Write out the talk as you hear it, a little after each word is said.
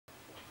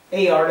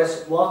Hey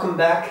artists, welcome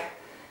back.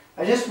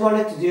 I just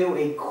wanted to do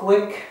a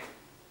quick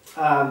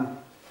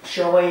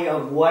showing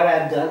of what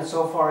I've done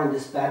so far in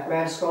this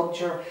Batman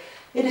sculpture.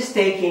 It is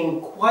taking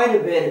quite a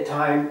bit of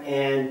time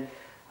and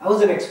I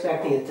wasn't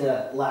expecting it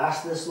to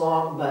last this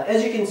long, but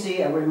as you can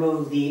see I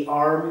removed the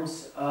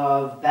arms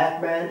of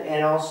Batman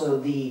and also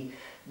the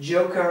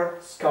Joker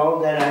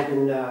skull that I've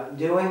been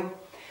doing.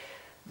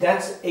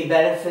 That's a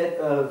benefit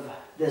of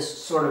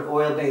this sort of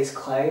oil-based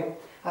clay.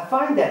 I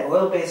find that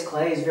oil-based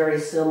clay is very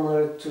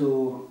similar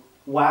to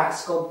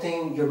wax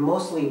sculpting. You're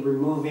mostly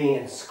removing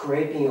and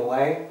scraping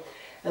away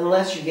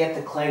unless you get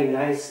the clay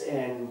nice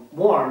and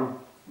warm.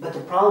 But the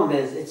problem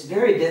is it's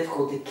very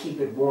difficult to keep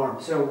it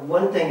warm. So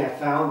one thing I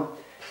found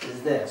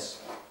is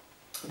this.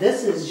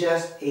 This is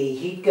just a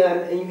heat gun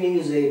and you can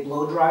use a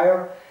blow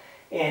dryer.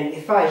 And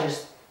if I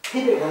just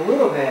hit it a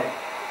little bit,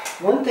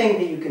 one thing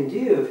that you can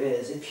do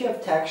is if you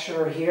have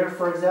texture here,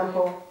 for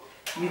example,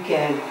 you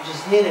can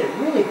just hit it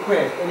really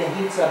quick and it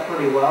heats up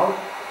pretty well.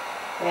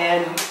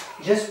 And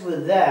just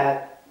with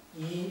that,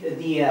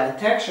 the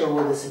texture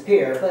will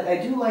disappear. But I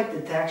do like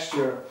the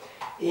texture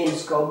in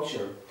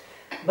sculpture.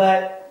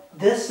 But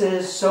this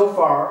is so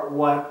far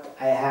what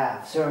I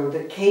have. So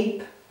the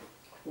cape,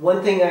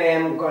 one thing I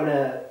am going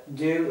to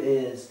do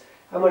is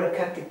I'm going to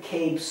cut the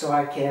cape so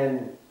I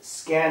can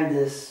scan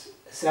this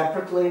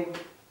separately.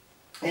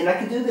 And I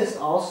can do this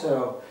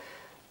also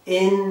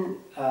in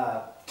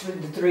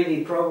the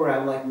 3D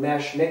program like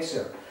Mesh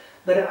Mixer,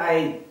 but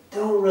I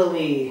don't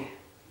really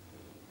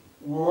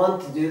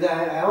want to do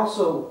that. I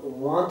also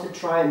want to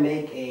try and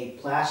make a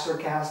plaster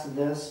cast of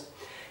this.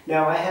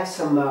 Now I have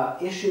some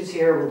issues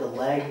here with the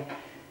leg.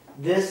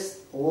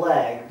 This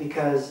leg,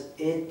 because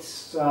it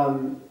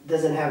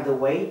doesn't have the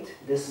weight,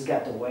 this has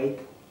got the weight,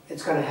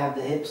 it's going to have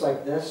the hips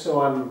like this,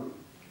 so I'm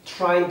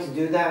trying to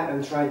do that.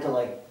 I'm trying to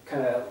like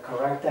kind of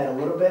correct that a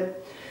little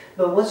bit.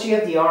 But once you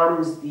have the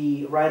arms,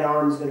 the right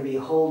arm is going to be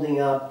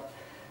holding up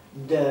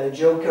the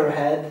Joker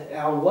head.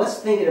 I was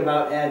thinking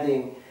about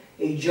adding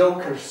a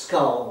Joker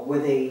skull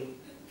with a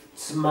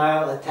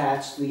smile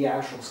attached to the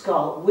actual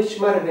skull, which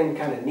might have been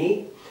kind of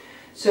neat.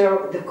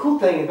 So the cool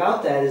thing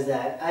about that is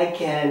that I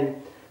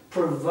can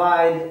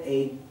provide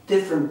a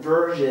different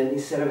version.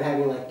 Instead of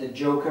having like the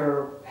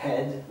Joker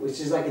head, which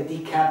is like a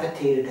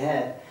decapitated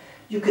head,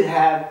 you could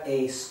have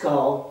a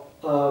skull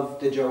of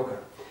the Joker.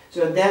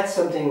 So that's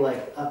something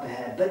like up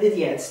ahead. But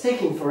yeah, it's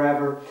taking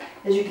forever.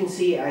 As you can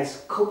see, I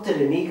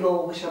sculpted an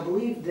eagle, which I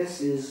believe this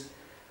is,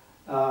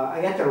 I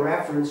got the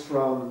reference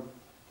from,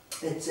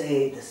 it's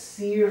the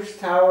Sears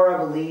Tower, I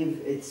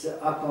believe. It's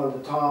up on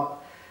the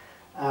top.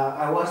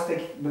 I was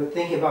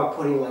thinking about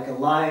putting like a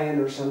lion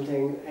or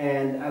something,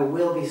 and I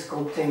will be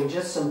sculpting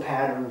just some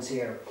patterns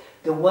here.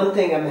 The one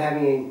thing I'm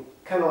having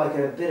kind of like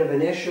a bit of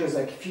an issue is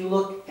like if you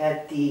look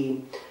at the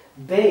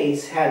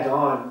base head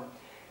on,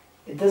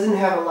 it doesn't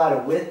have a lot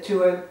of width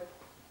to it,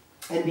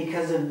 and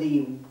because of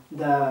the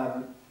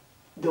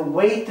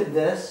weight of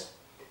this,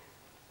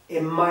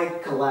 it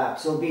might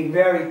collapse. It'll be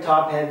very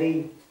top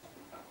heavy,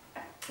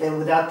 and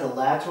without the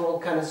lateral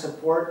kind of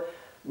support,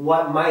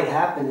 what might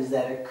happen is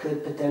that it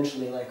could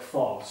potentially like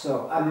fall.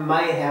 So I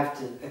might have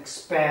to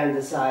expand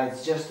the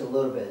sides just a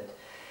little bit.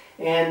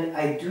 And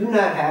I do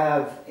not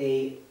have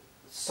a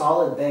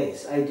solid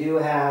base. I do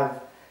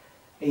have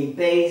a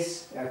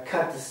base. I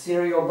cut the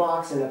cereal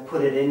box and I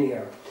put it in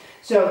here.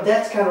 So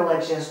that's kind of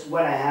like just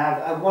what I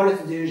have. I wanted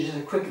to do just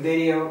a quick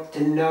video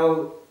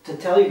to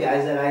tell you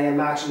guys that I am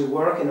actually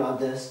working on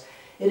this.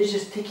 It is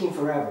just taking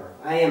forever.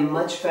 I am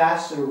much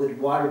faster with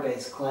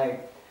water-based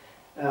clay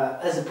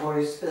as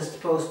opposed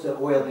to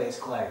oil-based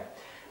clay.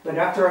 But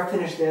after I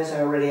finish this, I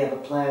already have a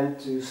plan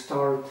to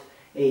start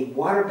a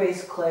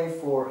water-based clay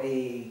for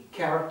a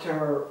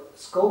character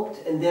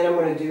sculpt, and then I'm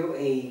going to do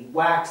a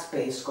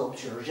wax-based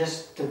sculpture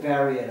just to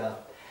vary it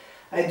up.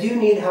 I do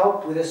need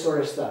help with this sort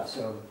of stuff,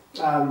 so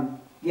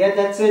yeah,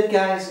 that's it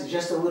guys.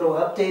 Just a little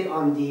update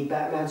on the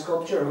Batman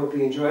sculpture. I hope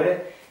you enjoyed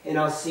it, and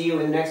I'll see you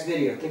in the next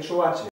video. Thanks for watching.